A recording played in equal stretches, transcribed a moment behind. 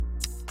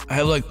I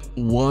have like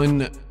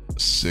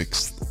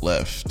 1/6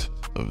 left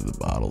of the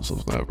bottle, so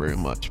it's not very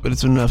much, but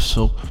it's enough.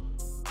 So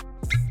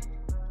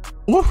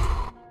woo,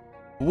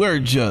 we're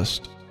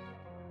just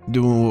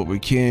doing what we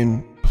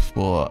can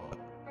before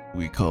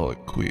we call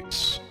it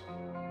quits.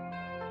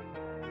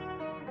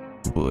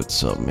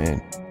 What's up,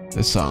 man?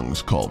 This song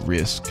is called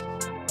Risk.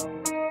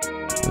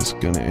 It's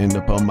gonna end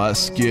up on my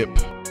skip.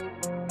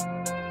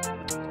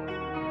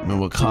 I'm in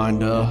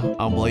Wakanda,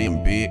 I'm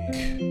laying big.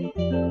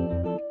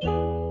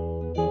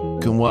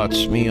 Can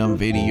watch me on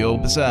video,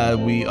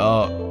 beside we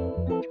are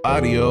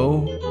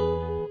audio.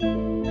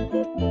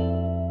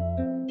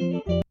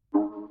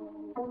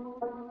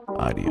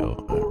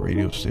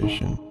 Radio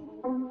station.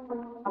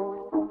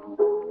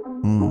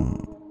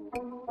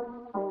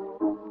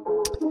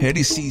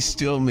 Hennessy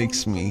still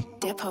makes me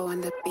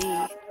on the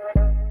beat.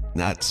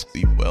 Not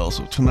sleep well,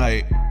 so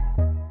tonight,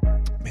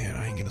 man,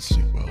 I ain't gonna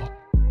sleep well.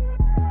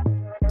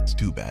 It's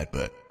too bad,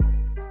 but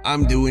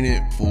I'm doing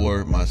it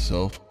for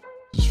myself,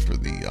 just for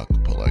the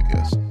acapella, I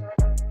guess.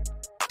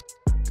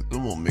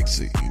 Then we'll mix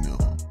it,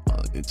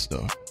 all the good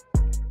stuff.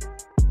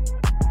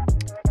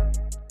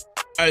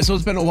 Alright, so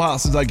it's been a while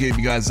since I gave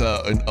you guys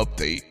an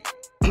update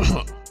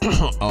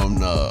on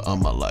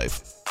my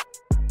life.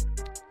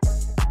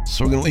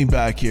 So we're gonna lean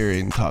back here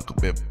and talk a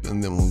bit,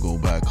 and then we'll go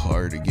back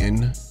hard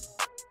again.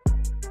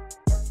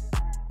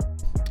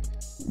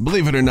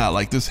 Believe it or not,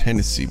 like, this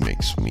Hennessy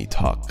makes me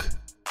talk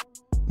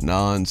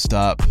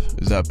non-stop.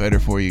 Is that better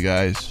for you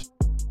guys?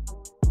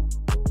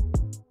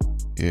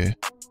 Yeah.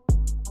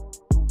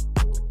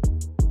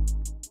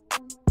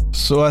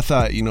 So I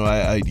thought,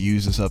 I'd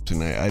use this up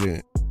tonight. I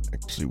didn't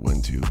actually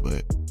want to,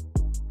 but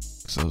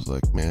because I was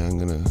like, man, I'm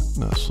gonna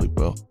not sleep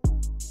well.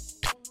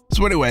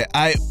 So anyway,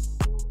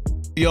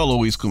 y'all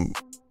always come.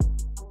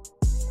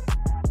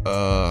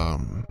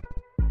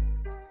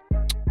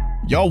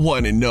 Y'all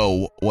want to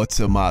know what's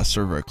in my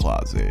server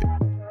closet,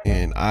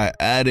 and I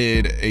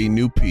added a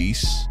new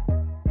piece.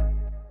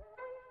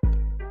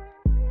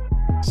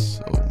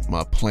 So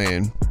my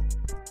plan,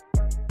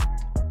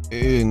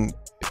 and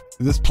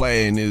this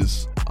plan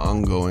is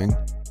ongoing.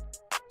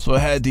 So I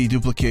had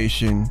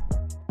deduplication,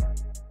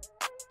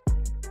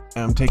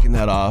 and I'm taking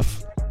that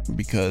off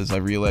because I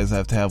realized I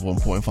have to have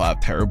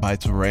 1.5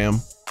 terabytes of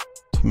RAM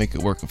to make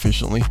it work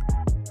efficiently.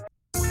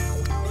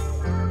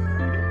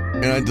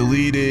 And I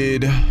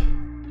deleted,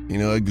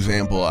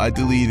 example, I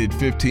deleted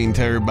 15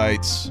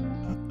 terabytes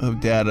of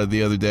data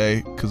the other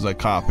day because I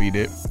copied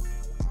it.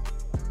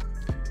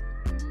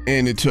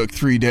 And it took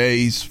 3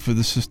 days for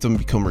the system to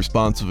become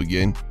responsive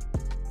again.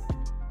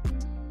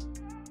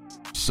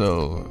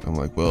 So I'm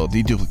like, well,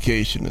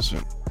 deduplication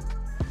isn't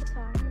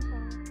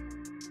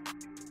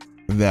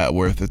that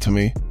worth it to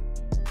me.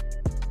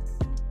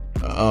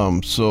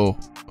 So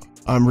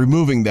I'm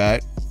removing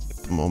that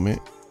at the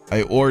moment.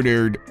 I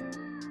ordered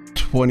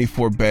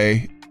 24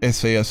 bay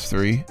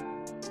SAS3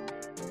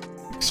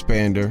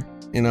 expander,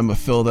 and I'm gonna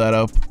fill that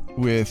up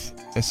with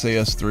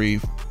SAS3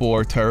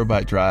 4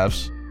 terabyte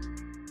drives.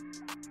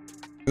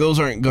 Those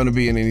aren't gonna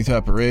be in any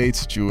type of RAID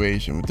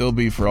situation, but they'll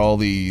be for all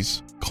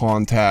these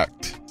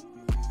contact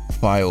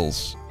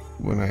files.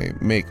 When I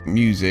make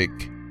music,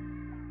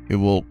 it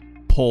will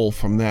pull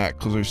from that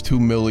because there's 2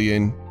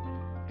 million,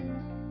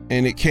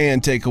 and it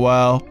can take a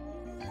while.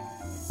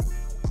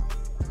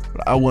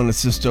 But I want a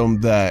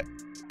system that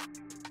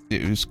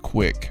it was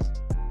quick.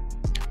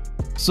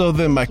 So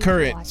then my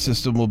current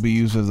system will be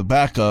used as a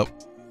backup,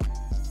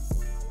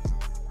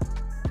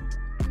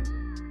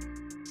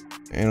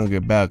 and it'll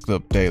get backed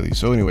up daily.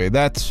 So anyway,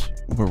 that's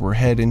where we're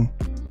heading,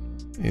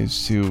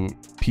 is to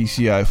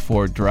PCI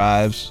 4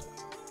 drives,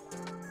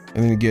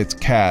 and then it gets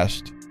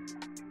cached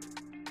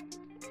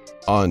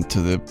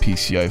onto the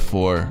PCI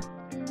 4.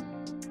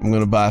 I'm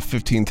gonna buy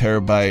 15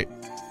 terabyte,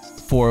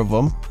 4 of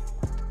them,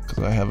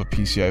 because I have a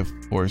PCI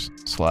 4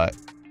 slot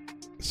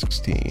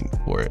 16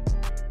 for it.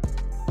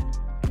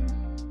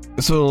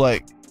 So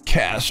like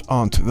cache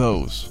onto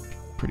those.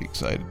 Pretty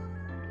excited.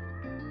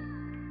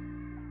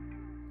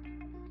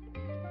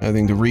 I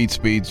think the read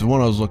speeds, the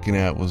one I was looking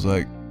at was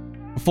like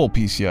a full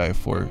PCI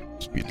 4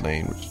 speed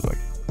lane, which is like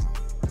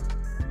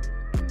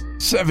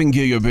 7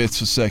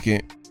 gigabits a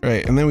second,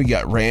 right? And then we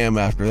got RAM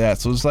after that,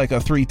 so it's like a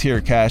 3-tier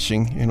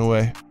caching in a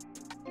way.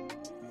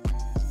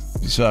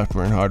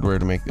 Software and hardware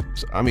to make it.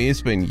 I mean,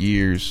 it's been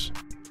years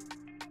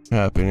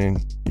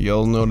happening.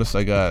 You'll notice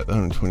I got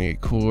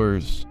 128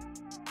 cores.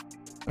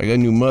 I got a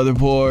new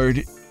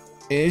motherboard.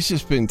 It's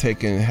just been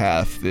taking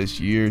half this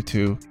year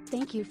to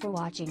Thank you for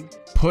watching.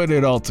 Put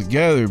it all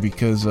together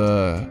because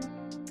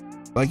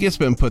like, it's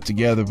been put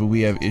together, but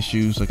we have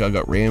issues. Like, I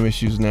got RAM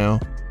issues now.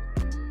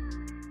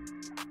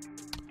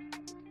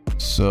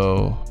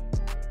 So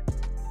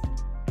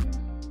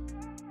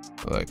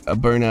like, I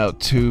burn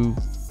out 2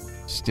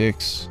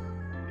 sticks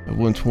of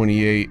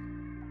 128.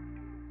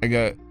 I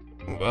got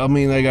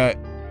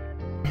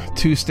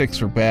 2 sticks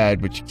for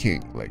bad, but you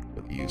can't like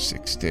really use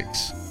 6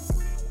 sticks.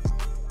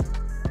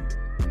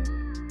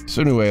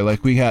 So anyway,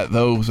 like, we got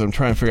those. I'm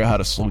trying to figure out how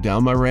to slow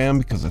down my RAM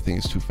because I think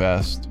it's too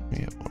fast. We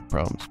have more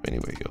problems. But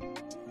anyway,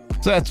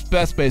 So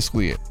that's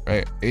basically it,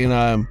 right? And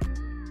I'm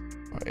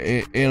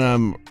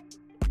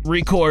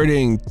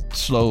recording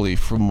slowly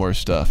for more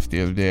stuff.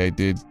 The other day I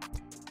did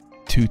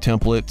 2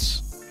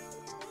 templates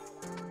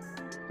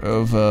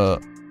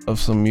of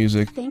some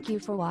music. Thank you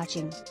for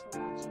watching.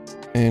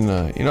 And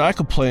I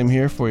could play them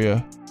here for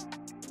you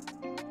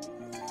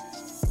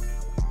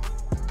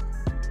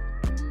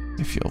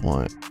if you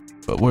want,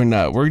 but we're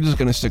not. We're just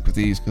gonna stick with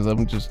these because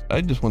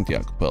I just want the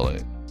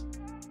acapella.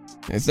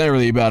 It's not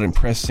really about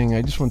impressing.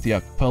 I just want the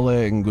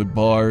acapella and good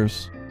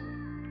bars.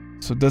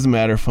 So it doesn't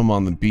matter if I'm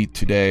on the beat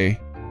today.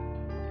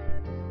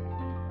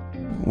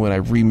 When I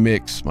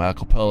remix my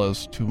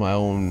acapellas to my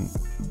own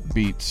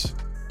beats,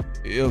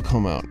 it'll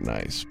come out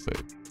nice.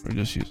 But we're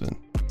just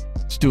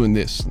doing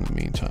this in the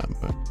meantime.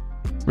 But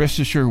rest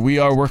assured, we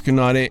are working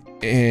on it.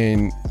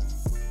 And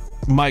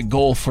my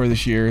goal for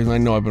this year, and I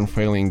know I've been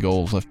failing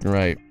goals left and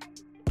right,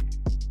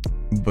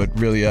 but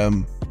really,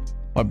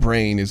 my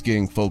brain is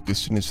getting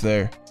focused and it's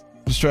there.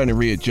 Just trying to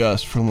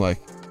readjust from like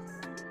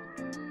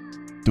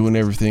doing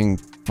everything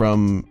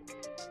from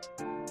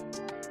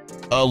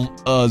a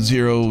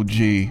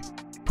 0G,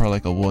 probably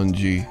like a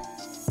 1G.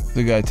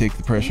 I gotta take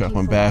the pressure off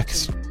my back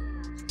as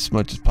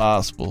much as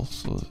possible.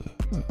 So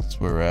that's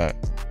where we're at.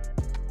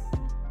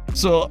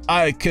 So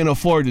I can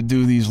afford to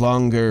do these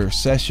longer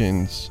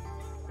sessions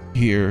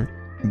here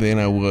than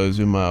I was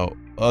in my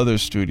other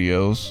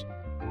studios.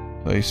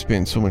 I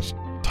spent so much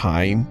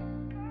time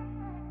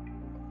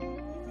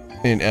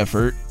and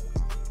effort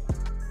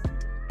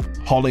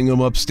hauling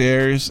them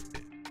upstairs,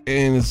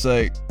 and it's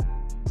like,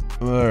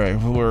 all right,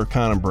 we're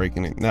kind of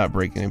not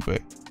breaking it,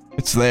 but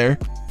it's there,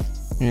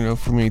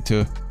 for me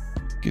to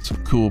get some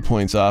cool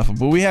points off of.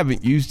 But we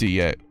haven't used it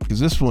yet because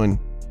this one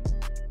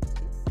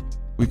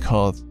we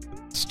call it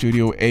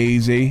Studio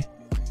AZ,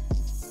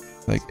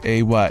 like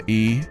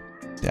AYE-Z,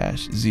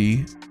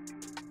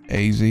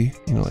 AZ,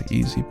 like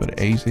easy, but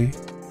AZ,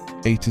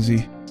 A to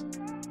Z.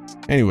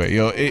 Anyway,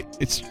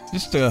 it's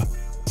just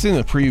it's in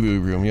the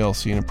preview room. Y'all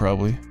seen it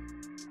probably.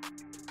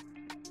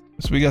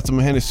 So we got some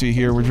Hennessy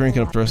here. We're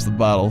drinking up the rest of the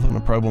bottle, and I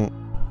probably won't.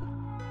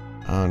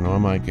 I don't know. I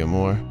might get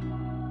more.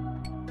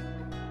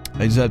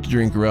 I just have to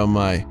drink around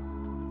my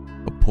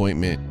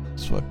appointment,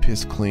 so I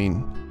piss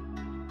clean.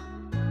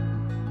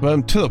 But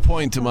I'm to the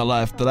point in my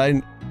life that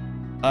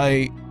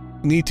I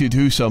need to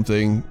do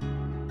something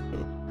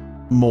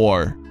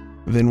more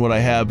than what I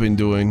have been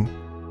doing,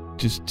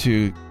 just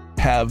to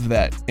have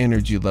that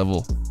energy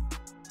level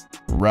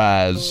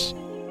rise.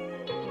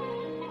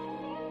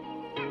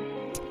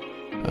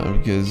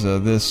 Because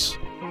this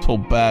whole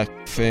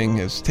back thing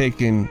has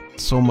taken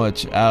so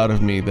much out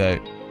of me that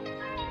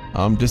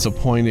I'm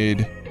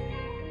disappointed.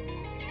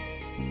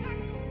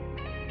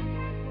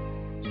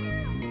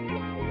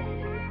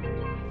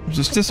 I'm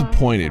just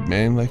disappointed,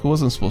 man. Like, it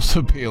wasn't supposed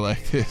to be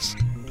like this.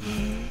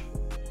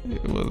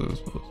 It wasn't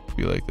supposed to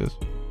be like this.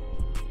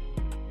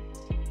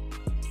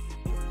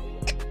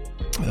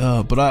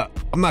 But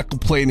I'm not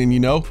complaining,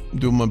 I'm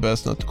doing my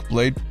best not to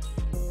complain.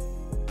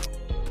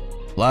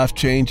 Life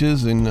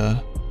changes, and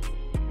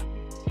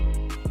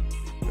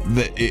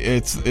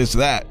it's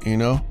that,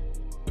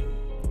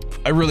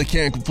 I really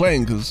can't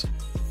complain because,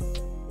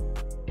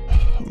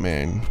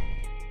 man,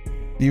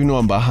 even though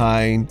I'm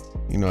behind,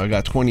 I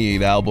got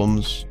 28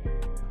 albums.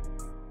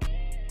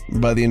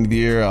 By the end of the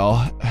year,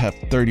 I'll have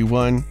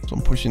 31, so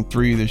I'm pushing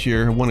 3 this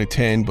year. I wanted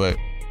 10, but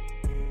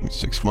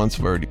 6 months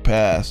have already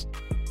passed.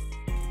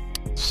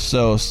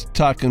 So I was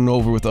talking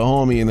over with a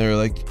homie, and they're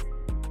like,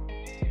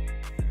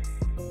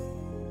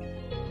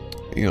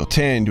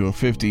 10 doing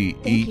 50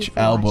 each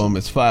album.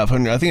 It's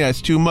 500. I think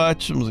that's too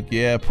much. I was like,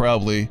 yeah,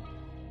 probably.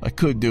 I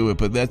could do it,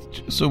 but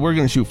so we're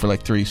gonna shoot for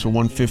like 3, so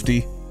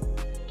 150.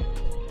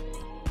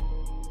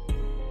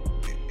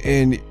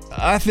 And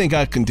I think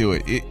I can do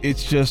it.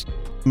 It's just,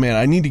 man,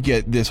 I need to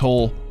get this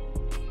whole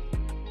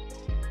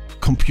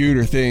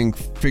computer thing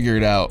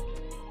figured out.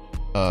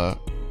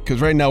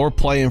 Because right now we're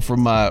playing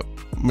from my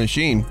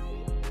machine,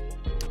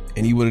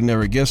 and you would have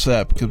never guessed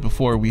that, because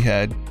before we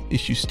had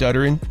issues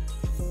stuttering.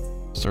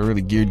 So I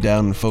really geared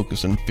down and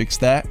focused and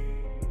fixed that.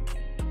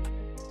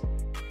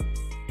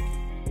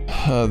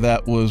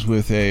 That was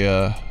with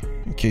in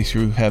case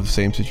you have the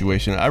same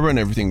situation, I run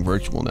everything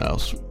virtual now,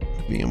 so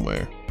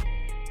VMware.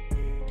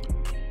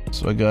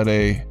 So I got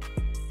a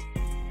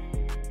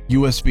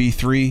USB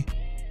 3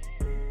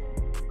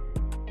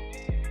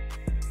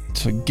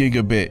 to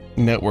gigabit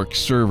network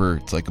server.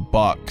 It's like a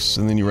box,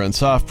 and then you run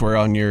software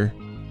on your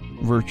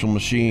virtual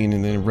machine,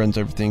 and then it runs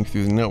everything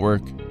through the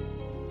network.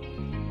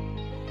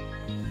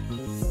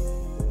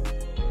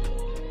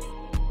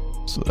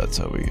 So that's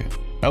how we get.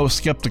 I was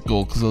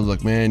skeptical because I was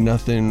like, man,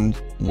 nothing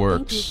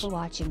works. Thank you for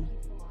watching.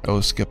 I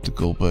was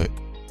skeptical, but...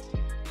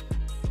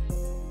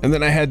 And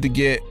then I had to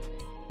get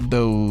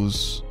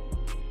those,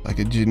 like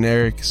a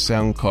generic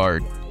sound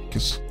card,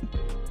 because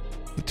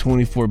the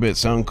 24-bit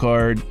sound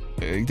card,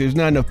 there's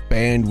not enough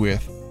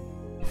bandwidth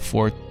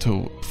for it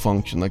to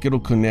function. Like, it'll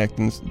connect,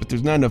 but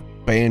there's not enough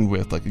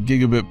bandwidth, like a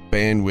gigabit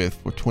bandwidth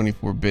for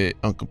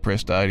 24-bit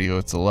uncompressed audio.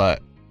 It's a lot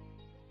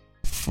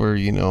for,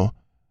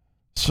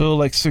 So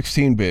like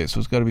 16-bit, so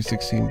it's got to be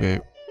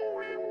 16-bit.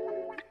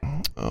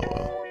 Oh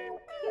well.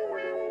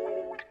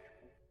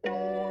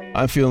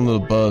 I'm feeling a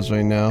little buzz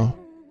right now.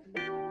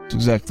 It's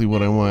exactly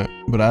what I want,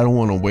 but I don't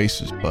want to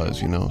waste this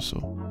buzz, you know,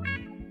 so.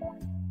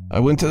 I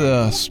went to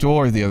the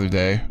store the other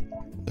day.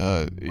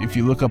 If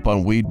you look up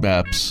on Weed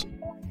Maps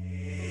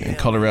in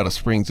Colorado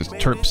Springs, it's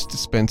Terps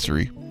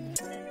Dispensary.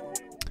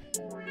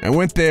 I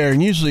went there,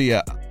 and usually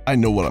I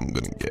know what I'm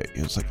going to get.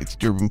 It's like, it's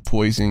Durban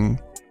poison.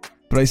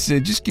 But I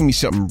said, just give me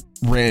something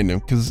random,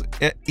 because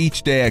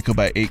each day I go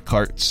buy 8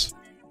 carts.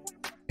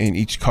 And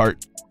each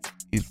cart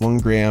is 1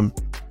 gram.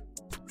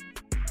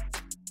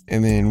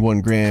 And then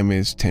 1 gram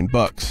is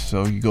 $10.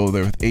 So you go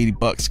there with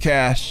 $80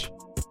 cash.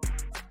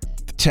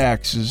 The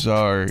taxes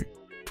are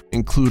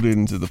included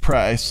into the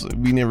price.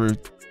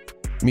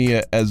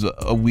 Me as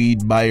a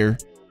weed buyer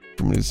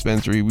from the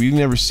dispensary, we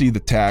never see the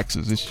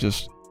taxes. It's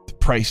just the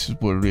price is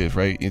what it is,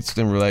 right? It's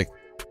never like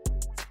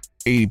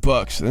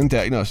 $80. Then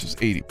it's just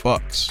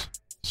 $80.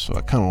 So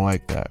I kind of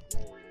like that.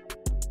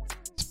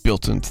 It's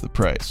built into the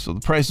price. So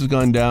the price has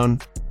gone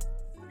down.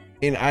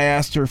 And I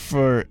asked her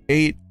for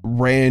 8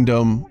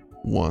 random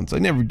ones. I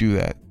never do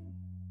that.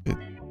 I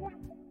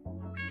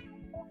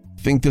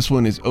think this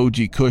one is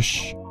OG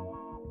Kush.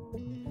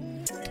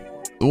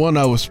 The one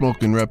I was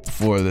smoking right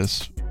before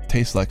this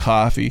tastes like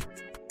coffee.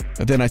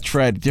 And then I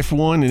tried a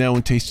different one, and that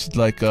one tasted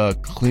like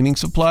cleaning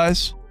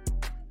supplies.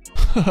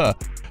 Tried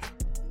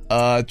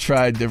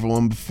a different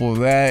one before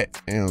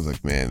that, and I was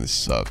like, man, this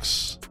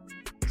sucks.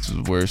 This is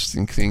worse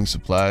than cleaning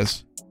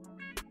supplies.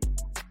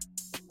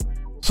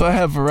 So I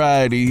have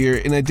variety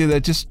here, and I did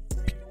that just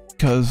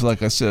because,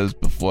 like I said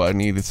before, I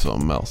needed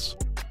something else.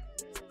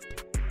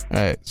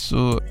 Alright,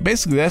 so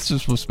basically that's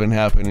just what's been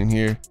happening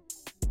here.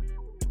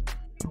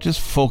 I'm just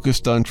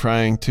focused on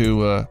trying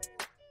to, I've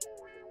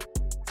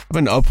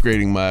been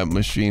upgrading my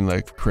machine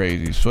like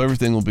crazy, so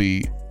everything will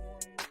be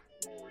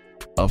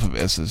off of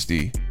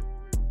SSD.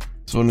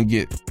 So I'm gonna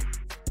get,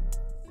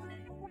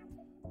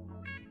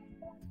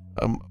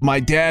 my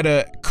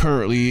data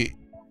currently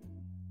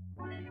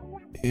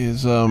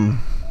is,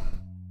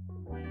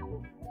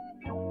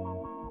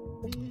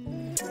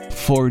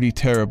 40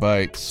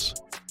 terabytes.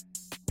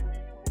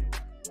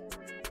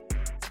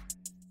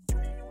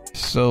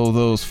 So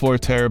those 4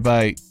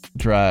 terabyte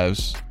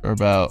drives are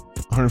about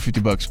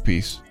 $150 a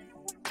piece.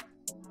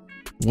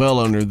 Well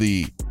under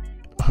the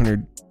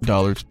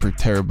 $100 per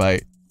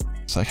terabyte.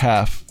 It's like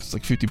half. It's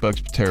like $50 per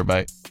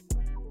terabyte.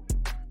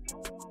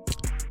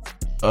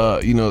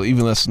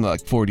 Even less than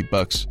like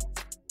 $40.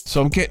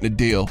 So I'm getting a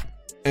deal.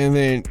 And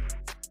then,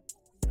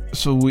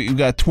 so we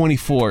got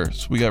 24.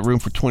 So we got room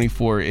for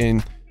 24,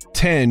 and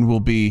 10 will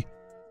be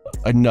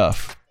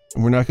enough.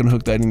 And we're not going to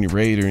hook that in your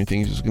RAID or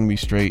anything. It's just going to be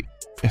straight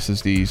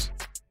SSDs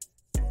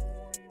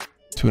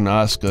to an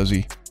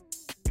OSCSI.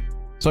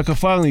 So I can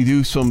finally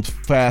do some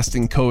fast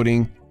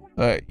encoding.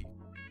 I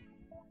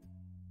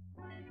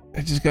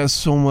just got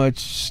so much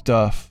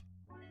stuff.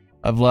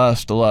 I've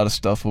lost a lot of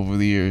stuff over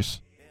the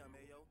years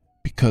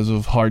because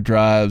of hard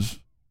drives,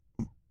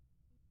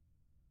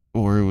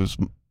 or it was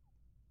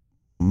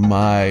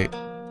my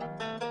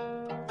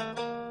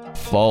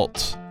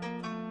fault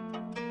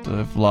that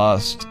I've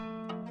lost.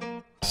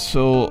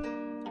 So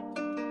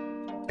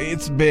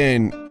it's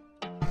been,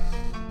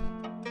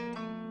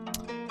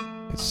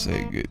 let's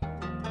say, good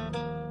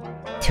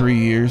 3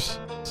 years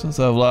since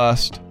I've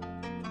lost.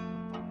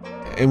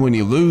 And when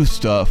you lose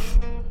stuff,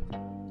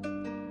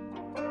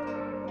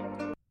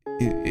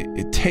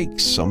 it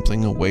takes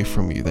something away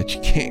from you that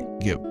you can't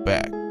get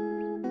back.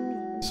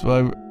 So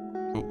I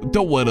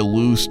don't want to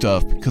lose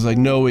stuff because I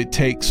know it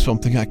takes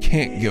something I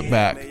can't get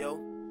back.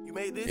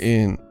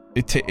 And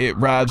it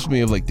robs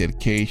me of like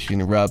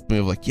dedication. It robs me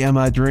of like,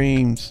 my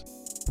dreams.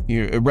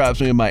 It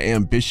robs me of my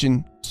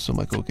ambition. So I'm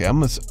like, okay, I'm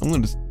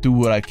gonna do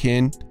what I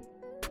can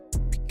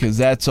because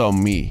that's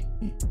on me.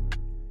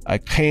 I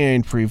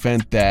can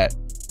prevent that,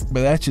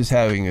 but that's just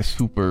having a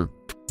super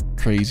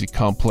crazy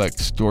complex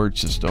storage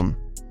system,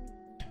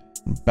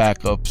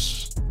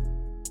 backups.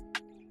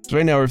 So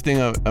right now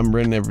I'm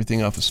running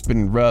everything off of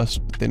Spinning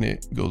Rust, but then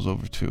it goes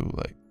over to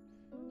like,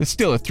 it's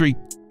still a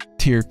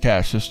 3-tier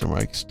cache system,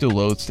 right? It still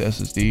loads to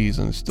SSDs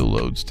and it still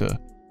loads to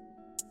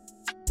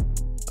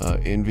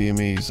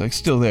NVMEs, like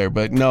still there,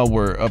 but now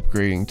we're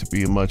upgrading to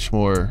be a much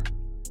more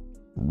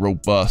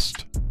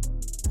robust.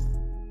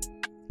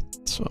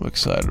 So I'm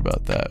excited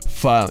about that.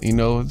 Finally,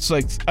 it's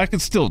like I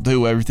could still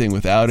do everything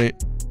without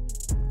it,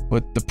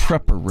 but the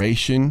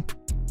preparation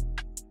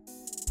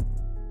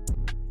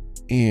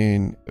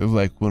and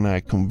like when I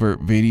convert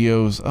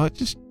videos,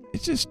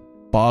 it just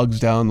bogs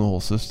down the whole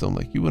system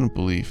like you wouldn't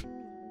believe.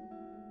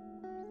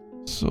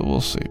 So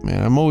we'll see,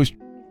 man. I'm always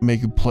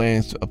making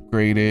plans to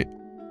upgrade it,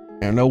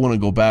 and I don't want to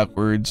go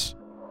backwards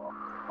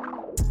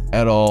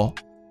at all.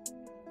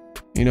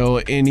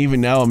 And even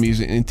now I'm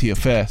using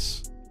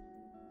NTFS.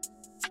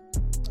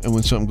 And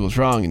when something goes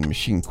wrong and the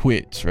machine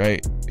quits,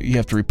 right? You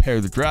have to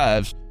repair the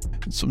drives.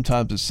 And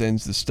sometimes it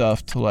sends the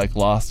stuff to like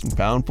lost and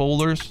found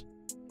folders.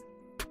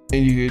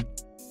 And you could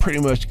pretty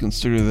much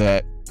consider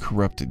that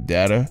corrupted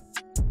data.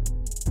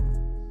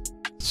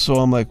 So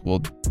I'm like, well,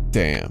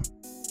 damn.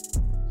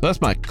 So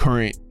that's my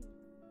current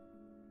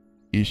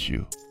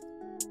issue.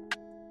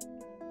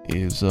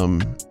 Is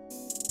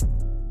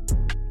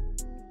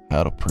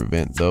how to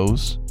prevent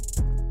those.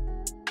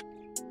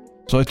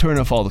 So I turn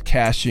off all the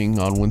caching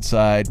on one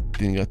side,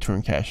 then I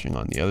turn caching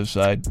on the other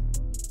side.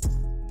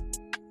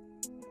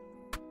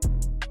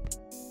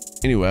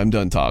 Anyway, I'm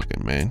done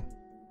talking, man.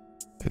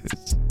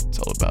 It's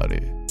all about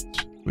it.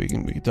 We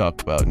can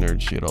talk about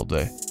nerd shit all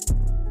day.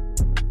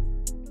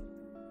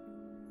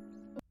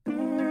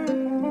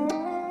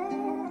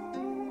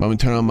 I'm gonna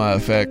turn on my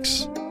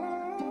effects,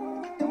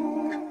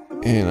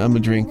 and I'm gonna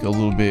drink a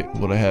little bit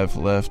what I have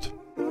left.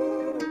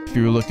 If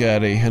you look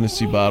at a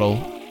Hennessy bottle,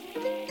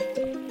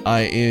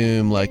 I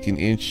am like an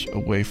inch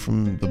away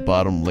from the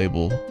bottom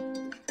label.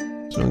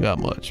 So we don't got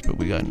much, but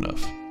we got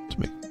enough to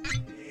make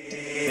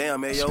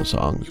some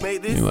songs.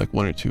 Maybe like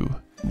one or two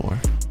more.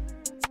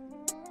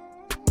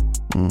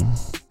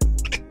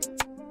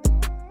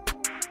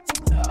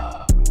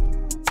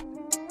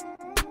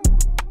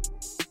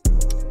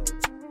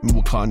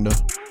 Wakanda.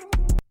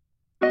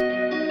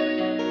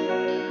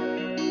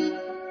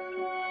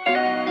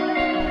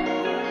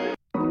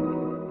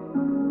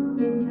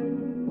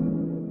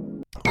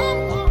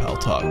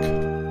 Talk.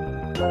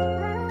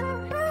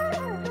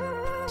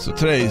 So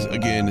today's,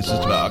 again, it's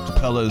just about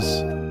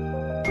acapellas.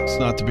 It's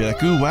not to be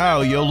like, ooh,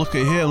 wow, yo, look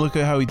at him, look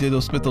at how he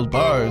spit those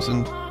bars,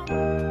 and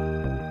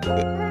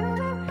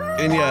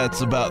yeah,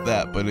 it's about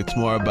that, but it's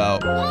more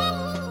about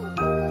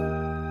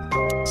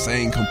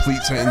saying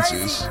complete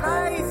sentences.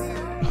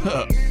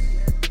 Yeah.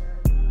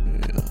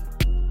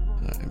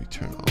 Let me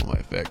turn on my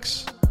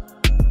effects.